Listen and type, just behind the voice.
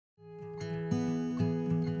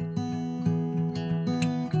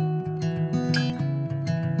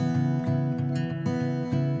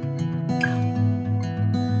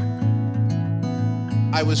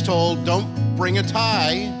I was told, don't bring a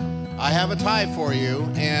tie. I have a tie for you.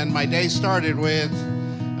 And my day started with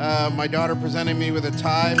my daughter presenting me with a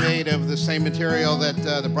tie made of the same material that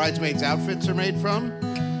the bridesmaids' outfits are made from,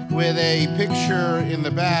 with a picture in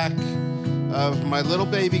the back of my little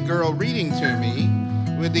baby girl reading to me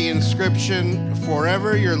with the inscription,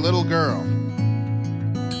 "Forever your little girl."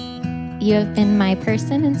 You have been my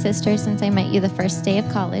person and sister since I met you the first day of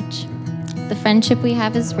college. The friendship we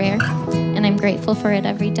have is rare, and I'm grateful for it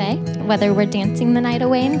every day, whether we're dancing the night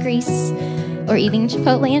away in Greece or eating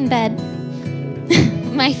Chipotle in bed.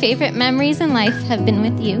 My favorite memories in life have been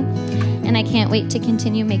with you, and I can't wait to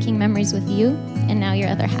continue making memories with you and now your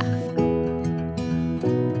other half.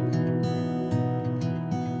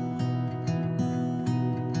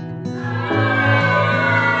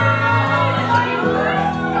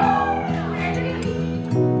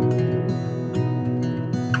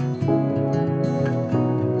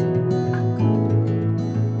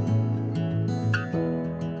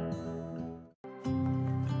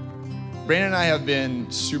 Brandon and I have been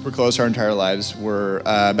super close our entire lives. We're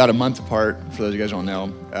about a month apart, for those of you guys who don't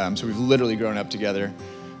know. So we've literally grown up together.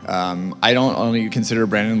 I don't only consider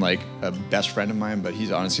Brandon like a best friend of mine, but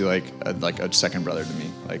he's honestly like a second brother to me.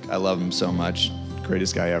 Like, I love him so much.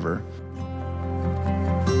 Greatest guy ever.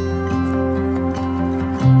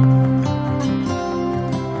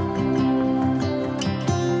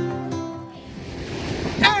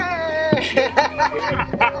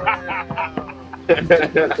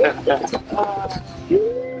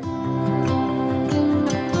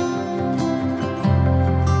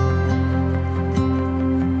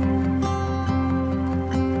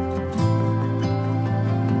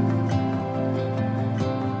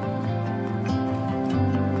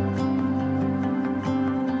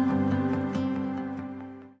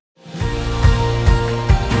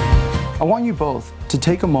 I want you both to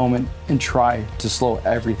take a moment and try to slow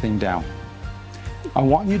everything down. I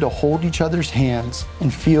want you to hold each other's hands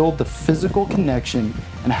and feel the physical connection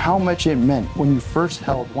and how much it meant when you first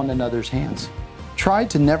held one another's hands. Try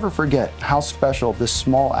to never forget how special this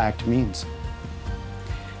small act means.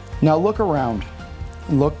 Now look around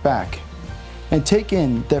and look back and take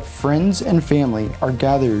in that friends and family are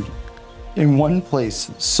gathered in one place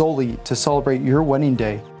solely to celebrate your wedding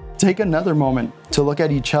day. Take another moment to look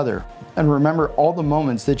at each other and remember all the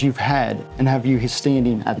moments that you've had and have you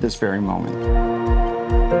standing at this very moment.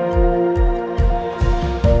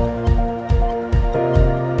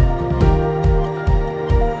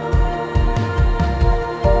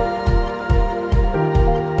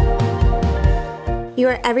 You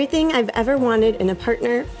are everything I've ever wanted in a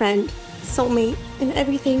partner, friend, soulmate, and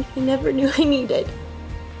everything I never knew I needed.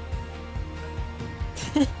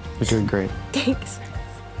 You're doing great. Thanks.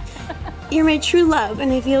 You're my true love,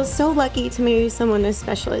 and I feel so lucky to marry someone as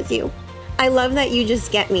special as you. I love that you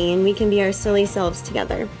just get me and we can be our silly selves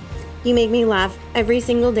together. You make me laugh every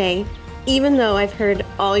single day, even though I've heard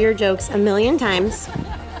all your jokes a million times,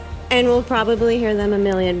 and will probably hear them a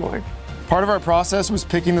million more. Part of our process was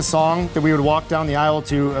picking the song that we would walk down the aisle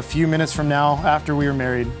to a few minutes from now after we were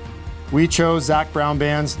married. We chose Zac Brown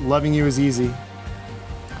Band's "Loving You Is Easy."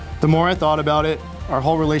 The more I thought about it, our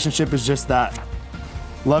whole relationship is just that.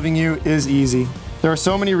 Loving you is easy. There are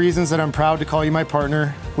so many reasons that I'm proud to call you my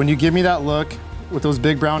partner. When you give me that look with those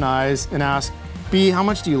big brown eyes and ask, "B, how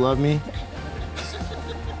much do you love me?"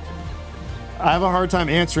 I have a hard time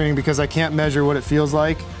answering because I can't measure what it feels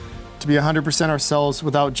like to be 100% ourselves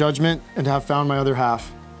without judgment and to have found my other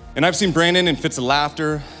half. And I've seen Brandon in fits of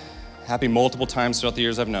laughter, happy multiple times throughout the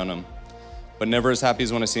years I've known him, but never as happy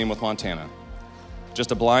as when I see him with Montana.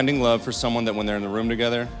 Just a blinding love for someone that when they're in the room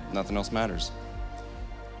together, nothing else matters.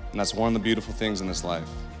 And that's one of the beautiful things in this life,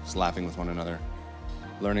 is laughing with one another,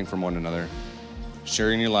 learning from one another,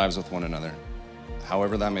 sharing your lives with one another,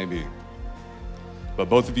 however that may be. But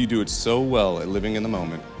both of you do it so well at living in the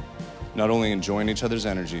moment, not only enjoying each other's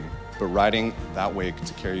energy, but riding that wake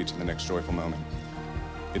to carry you to the next joyful moment.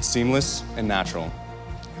 It's seamless and natural.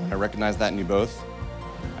 And when I recognized that in you both,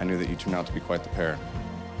 I knew that you turned out to be quite the pair.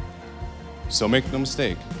 So make no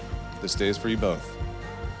mistake, this day is for you both.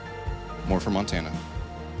 More for Montana.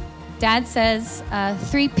 Dad says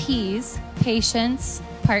 3 P's: patience,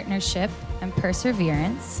 partnership, and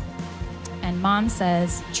perseverance. And Mom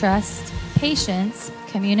says trust, patience,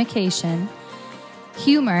 communication,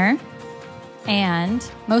 humor, and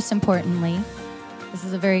most importantly, this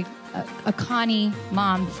is a very a Connie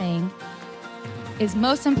mom thing, is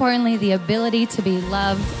most importantly the ability to be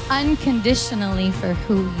loved unconditionally for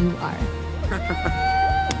who you are.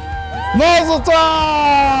 Mazel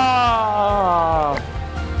tov!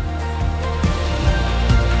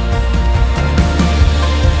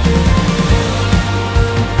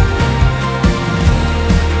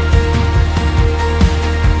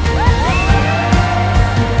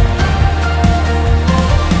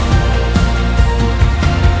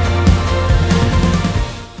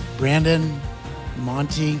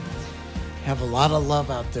 community have a lot of love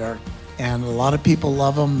out there, and a lot of people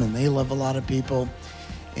love them, and they love a lot of people,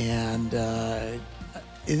 and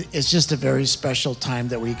it's just a very special time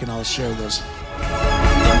that we can all share this.